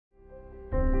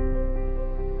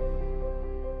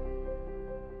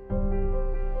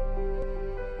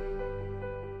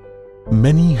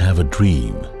Many have a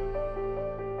dream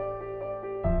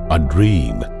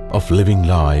of living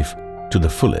life to the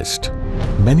fullest.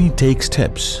 Many take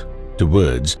steps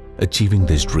towards achieving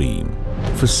this dream.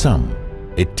 For some,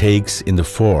 it takes in the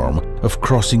form of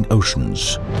crossing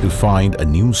oceans to find a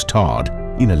new start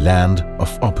in a land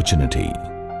of opportunity.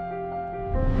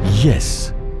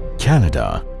 Yes,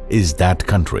 Canada is that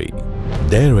country.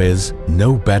 There is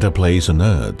no better place on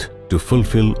earth to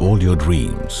fulfill all your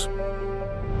dreams.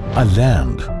 A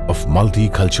land of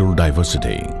multicultural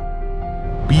diversity.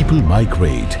 People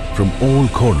migrate from all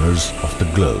corners of the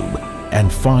globe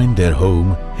and find their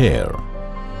home here.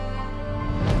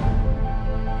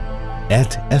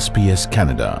 At SPS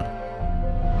Canada,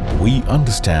 we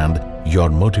understand your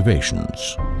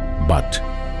motivations, but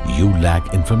you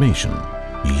lack information.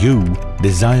 You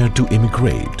desire to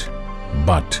immigrate,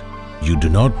 but you do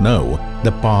not know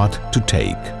the path to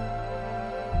take.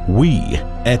 We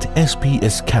at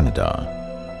SPS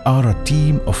Canada are a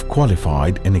team of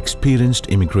qualified and experienced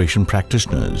immigration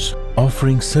practitioners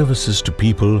offering services to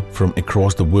people from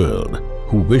across the world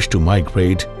who wish to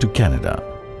migrate to Canada.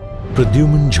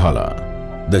 Pradyuman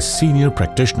Jhala, the senior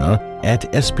practitioner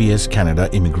at SPS Canada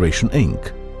Immigration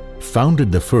Inc.,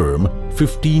 founded the firm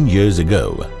 15 years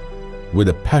ago with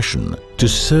a passion to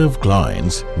serve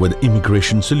clients with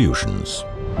immigration solutions.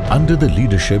 Under the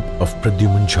leadership of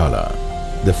Pradyuman Jhala,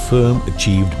 the firm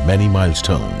achieved many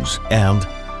milestones and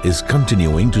is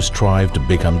continuing to strive to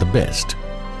become the best.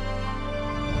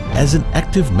 As an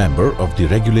active member of the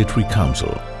Regulatory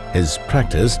Council, his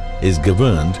practice is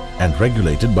governed and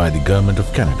regulated by the Government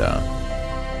of Canada.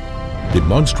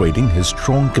 Demonstrating his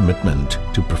strong commitment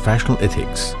to professional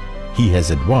ethics, he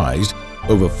has advised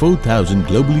over 4,000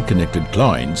 globally connected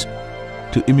clients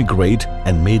to immigrate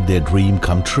and made their dream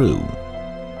come true.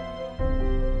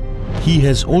 He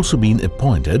has also been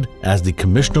appointed as the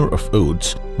Commissioner of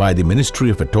Oaths by the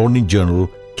Ministry of Attorney General,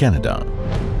 Canada.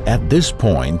 At this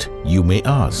point, you may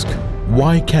ask,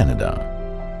 why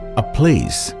Canada? A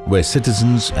place where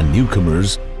citizens and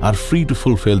newcomers are free to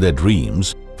fulfill their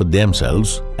dreams for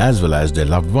themselves as well as their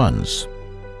loved ones.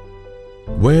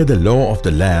 Where the law of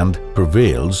the land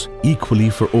prevails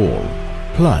equally for all,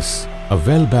 plus a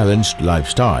well-balanced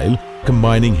lifestyle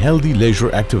combining healthy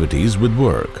leisure activities with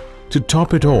work. To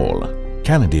top it all,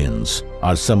 Canadians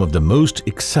are some of the most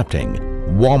accepting,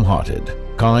 warm-hearted,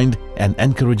 kind and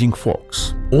encouraging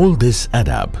folks. All this add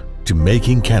up to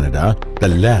making Canada the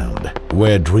land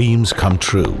where dreams come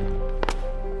true.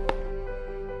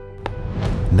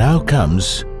 Now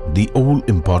comes the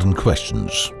all-important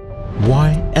questions.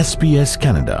 Why SPS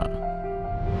Canada?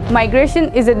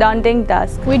 Migration is a daunting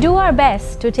task. We do our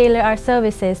best to tailor our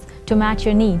services to match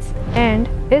your needs and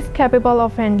is capable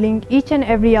of handling each and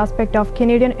every aspect of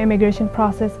Canadian immigration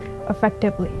process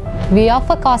effectively. We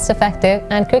offer cost-effective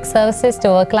and quick services to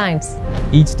our clients.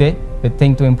 Each day, we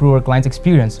think to improve our clients'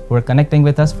 experience who are connecting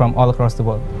with us from all across the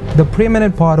world. The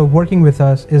preeminent part of working with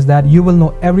us is that you will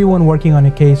know everyone working on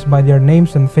a case by their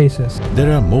names and faces.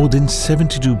 There are more than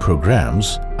 72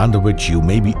 programs under which you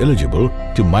may be eligible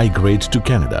to migrate to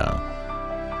Canada.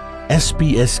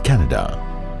 SPS Canada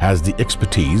has the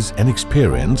expertise and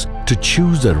experience to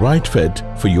choose the right fit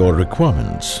for your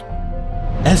requirements.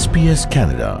 SPS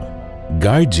Canada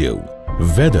guides you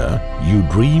whether you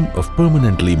dream of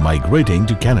permanently migrating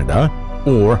to Canada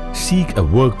or seek a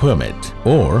work permit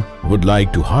or would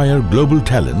like to hire global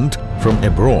talent from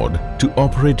abroad to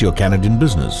operate your Canadian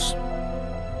business.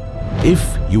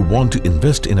 If you want to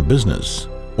invest in a business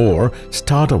or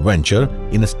start a venture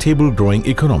in a stable growing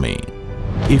economy,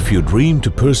 if you dream to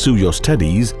pursue your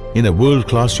studies in a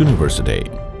world-class university,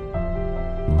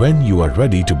 when you are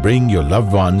ready to bring your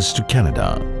loved ones to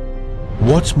Canada.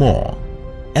 What's more,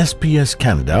 SPS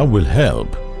Canada will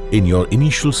help in your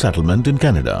initial settlement in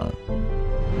Canada.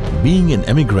 Being an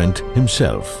immigrant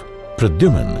himself,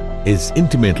 Pradyuman is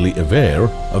intimately aware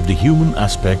of the human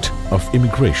aspect of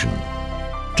immigration.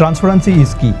 Transparency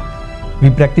is key. We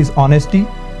practice honesty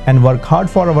and work hard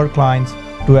for our clients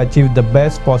to achieve the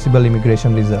best possible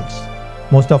immigration results.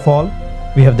 Most of all,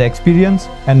 we have the experience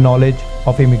and knowledge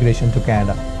of immigration to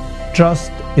Canada.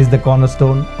 Trust is the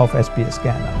cornerstone of SPS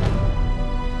Canada.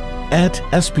 At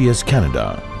SPS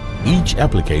Canada, each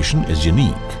application is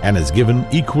unique and is given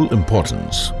equal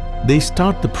importance. They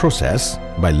start the process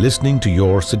by listening to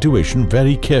your situation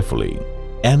very carefully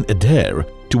and adhere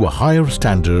to a higher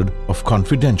standard of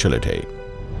confidentiality.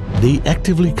 They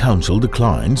actively counsel the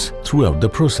clients throughout the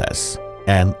process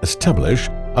and establish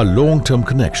a long-term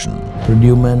connection.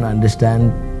 Pradyuman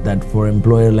understand that for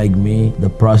employer like me, the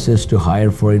process to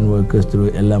hire foreign workers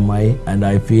through LMI, and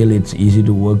I feel it's easy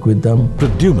to work with them.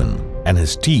 Pradyuman and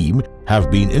his team have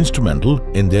been instrumental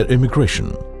in their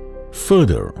immigration.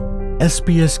 Further,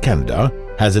 SPS Canada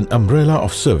has an umbrella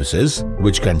of services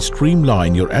which can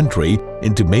streamline your entry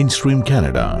into mainstream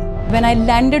Canada. When I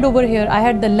landed over here, I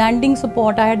had the landing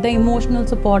support, I had the emotional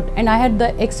support, and I had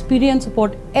the experience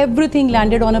support. Everything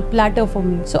landed on a platter for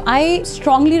me. So I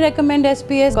strongly recommend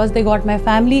SPS because they got my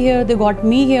family here, they got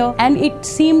me here, and it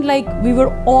seemed like we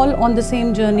were all on the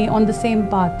same journey, on the same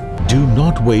path. Do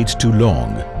not wait too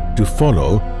long to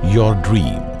follow your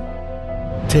dream.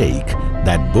 Take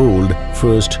that bold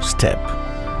first step.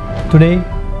 Today,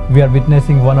 we are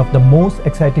witnessing one of the most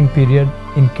exciting periods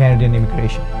in Canadian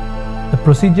immigration. The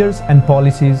procedures and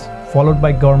policies followed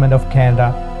by Government of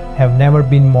Canada have never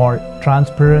been more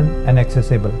transparent and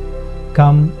accessible.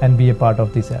 Come and be a part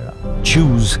of this era.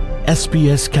 Choose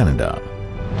SPS Canada,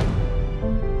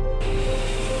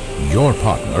 your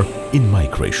partner in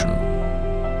migration.